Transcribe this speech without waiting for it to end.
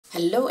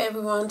Hello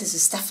everyone, this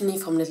is Stephanie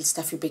from Little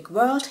Steffi Big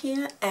World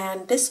here,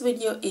 and this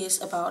video is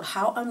about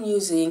how I'm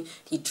using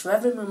the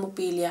travel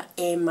memorabilia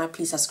in my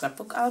Pisa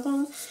scrapbook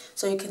album.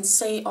 So you can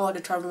see all the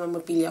travel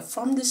memorabilia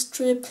from this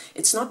trip.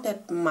 It's not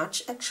that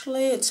much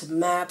actually. It's a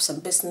map,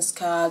 some business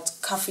cards,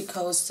 coffee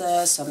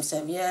coasters, some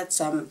serviettes,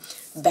 some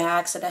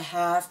bags that I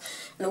have,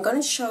 and I'm going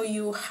to show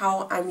you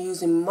how I'm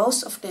using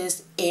most of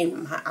this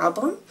in my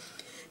album.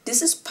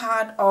 This is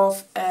part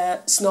of a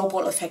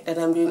snowball effect that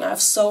I'm doing. I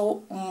have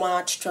so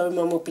much travel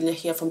memorabilia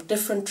here from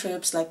different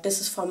trips. Like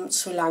this is from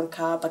Sri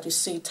Lanka, but you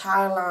see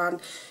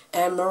Thailand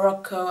and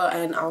Morocco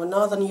and our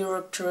Northern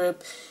Europe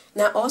trip.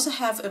 And I also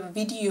have a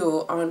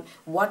video on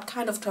what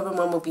kind of travel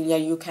memorabilia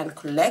you can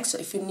collect. So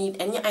if you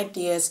need any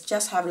ideas,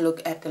 just have a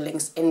look at the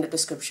links in the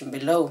description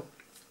below.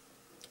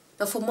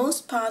 Now for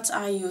most parts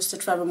I use the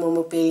travel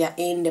memorabilia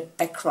in the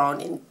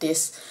background in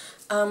this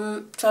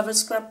travel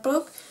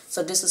scrapbook.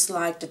 So this is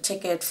like the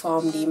ticket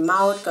from the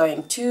mouth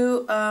going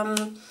to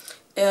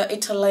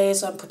Italy,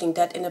 so I'm putting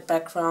that in the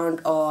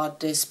background, or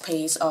this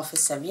piece of a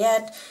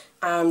serviette.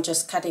 I'm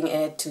just cutting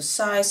it to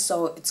size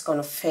so it's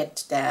gonna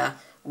fit there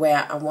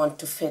where I want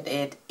to fit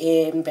it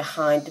in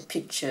behind the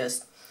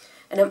pictures.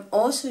 And I'm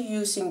also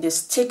using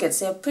these tickets.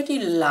 They're pretty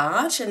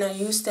large and I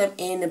use them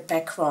in the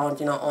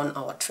background, on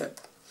our trip.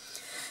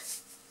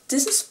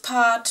 This is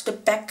the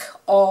back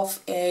of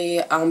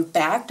a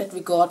bag that we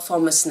got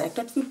from a snack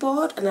that we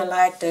bought, and I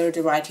like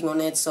the writing on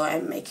it, so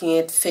I'm making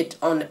it fit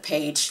on the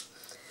page.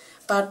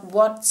 But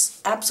what's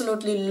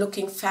absolutely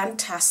looking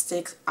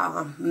fantastic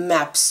are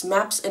maps.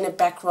 Maps in the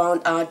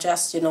background are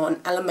just, an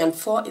element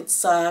for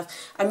itself.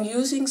 I'm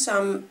using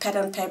some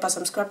pattern paper,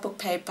 some scrapbook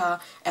paper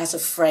as a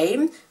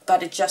frame,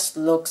 but it just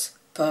looks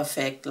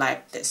perfect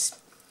like this.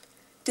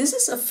 This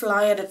is a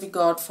flyer that we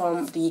got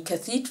from the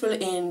cathedral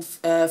in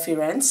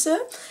Firenze,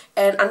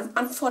 and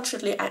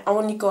unfortunately I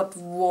only got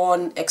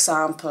one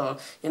example.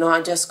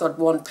 I just got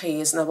one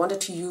piece and I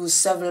wanted to use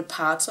several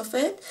parts of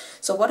it.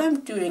 So what I'm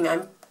doing,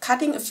 I'm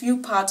cutting a few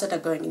parts that are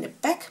going in the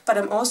back, but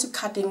I'm also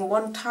cutting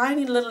one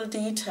tiny little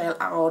detail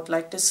out,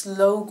 like this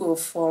logo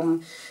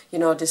from,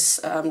 this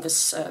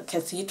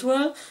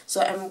cathedral. So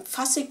I'm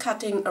fussy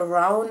cutting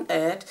around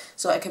it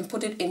so I can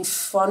put it in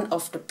front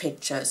of the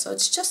picture. So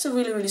it's just a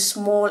really, really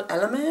small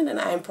element, and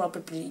I'm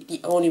probably the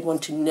only one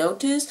to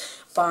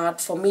notice, but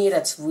for me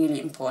that's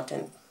really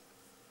important.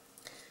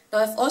 Now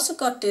I've also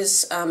got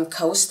this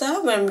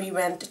coaster when we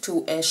went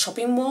to a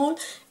shopping mall,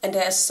 and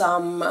there's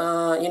some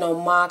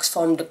marks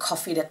from the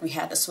coffee that we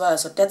had as well,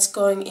 so that's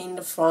going in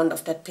the front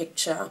of that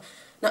picture.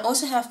 And I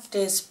also have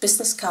this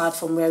business card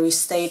from where we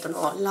stayed on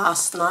our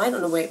last night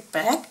on the way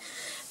back,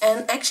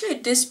 and actually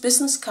this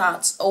business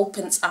card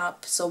opens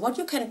up, so what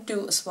you can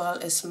do as well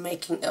is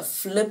making a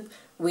flip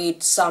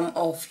with some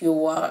of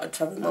your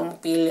travel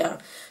memorabilia.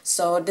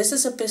 So this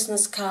is a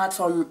business card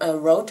from a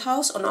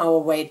roadhouse on our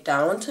way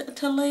down to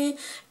Italy,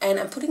 and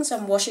I'm putting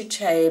some washi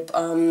tape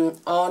on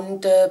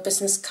the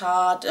business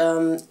card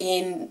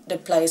in the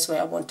place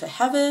where I want to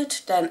have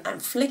it. Then I'm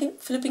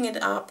flipping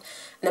it up,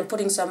 and I'm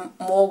putting some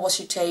more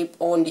washi tape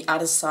on the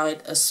other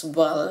side as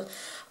well,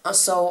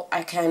 so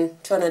I can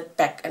turn it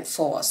back and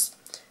forth.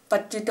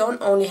 But you don't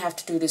only have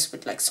to do this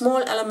with like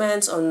small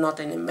elements or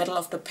not in the middle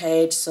of the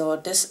page. So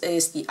this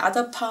is the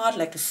other part,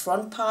 like the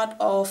front part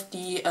of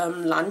the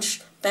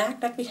lunch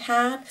bag that we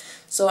had.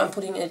 So I'm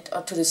putting it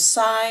to the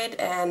side,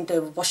 and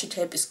the washi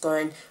tape is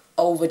going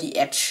over the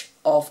edge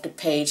of the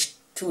page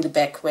to the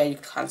back where you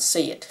can't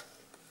see it.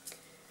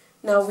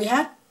 Now we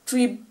had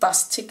 3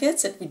 bus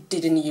tickets that we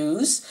didn't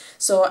use,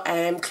 so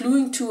I'm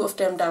gluing 2 of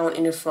them down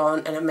in the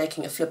front, and I'm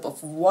making a flip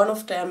of one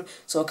of them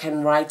so I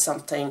can write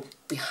something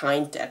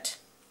behind that.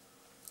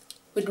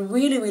 With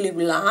really, really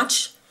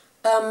large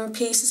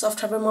pieces of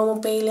travel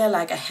memorabilia,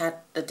 like I had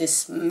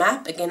this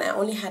map. Again, I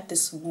only had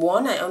this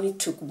one, I only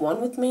took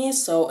one with me,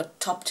 so a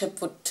top tip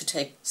would to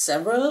take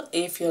several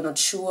if you're not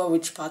sure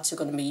which parts you're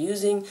going to be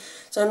using.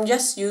 So I'm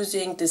just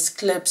using this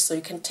clip, so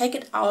you can take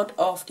it out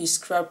of the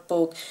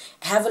scrapbook,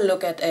 have a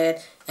look at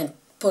it, and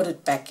put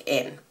it back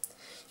in.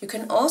 You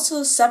can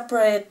also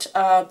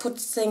put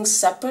things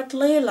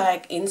separately,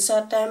 like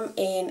insert them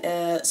in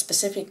a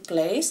specific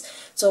place.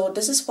 So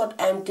this is what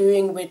I'm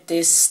doing with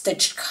this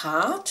stitched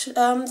card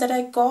that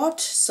I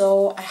got.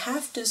 So I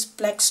have these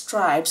black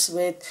stripes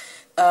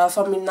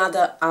from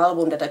another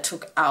album that I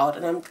took out,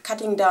 and I'm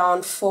cutting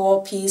down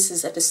 4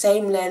 pieces at the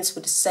same length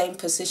with the same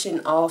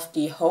position of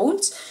the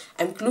holes.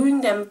 I'm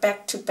gluing them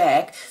back to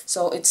back,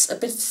 so it's a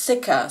bit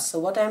thicker. So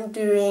what I'm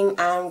doing,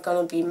 I'm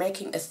gonna be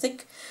making a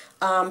thick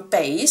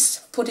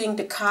base, putting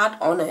the card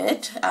on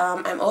it.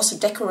 I'm also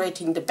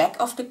decorating the back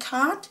of the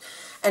card,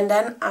 and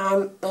then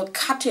I'm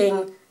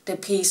cutting the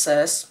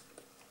pieces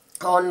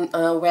on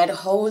where the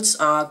holes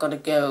are gonna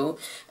go,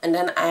 and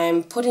then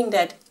I'm putting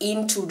that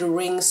into the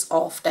rings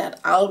of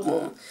that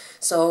album.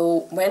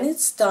 So when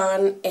it's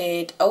done,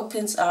 it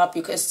opens up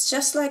because it's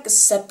just like a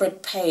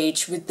separate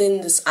page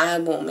within this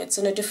album. It's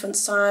in a different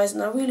size,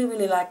 and I really,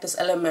 really like this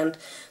element.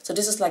 So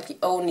this is like the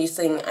only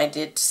thing I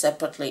did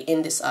separately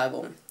in this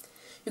album.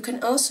 You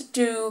can also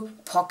do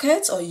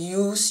pockets or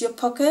use your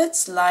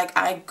pockets. Like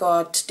I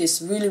got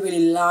this really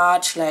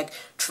large like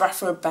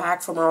travel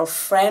bag from our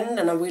friend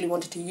and I really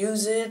wanted to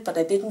use it, but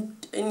I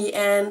didn't in the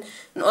end.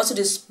 And also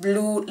this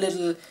blue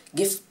little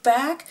gift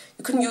bag.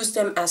 You can use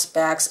them as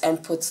bags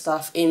and put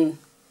stuff in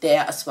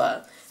there as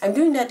well. I'm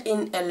doing that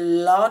in a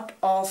lot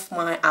of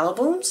my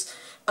albums.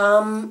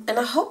 And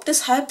I hope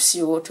this helps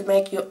you to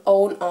make your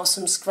own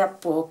awesome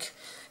scrapbook.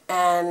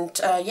 And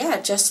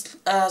yeah, just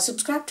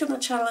subscribe to my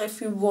channel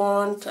if you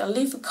want,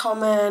 leave a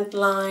comment,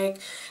 like,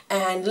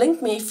 and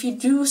link me if you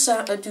do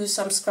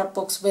some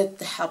scrapbooks with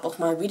the help of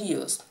my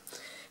videos.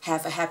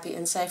 Have a happy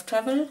and safe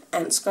travel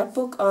and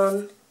scrapbook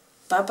on.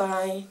 Bye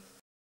bye.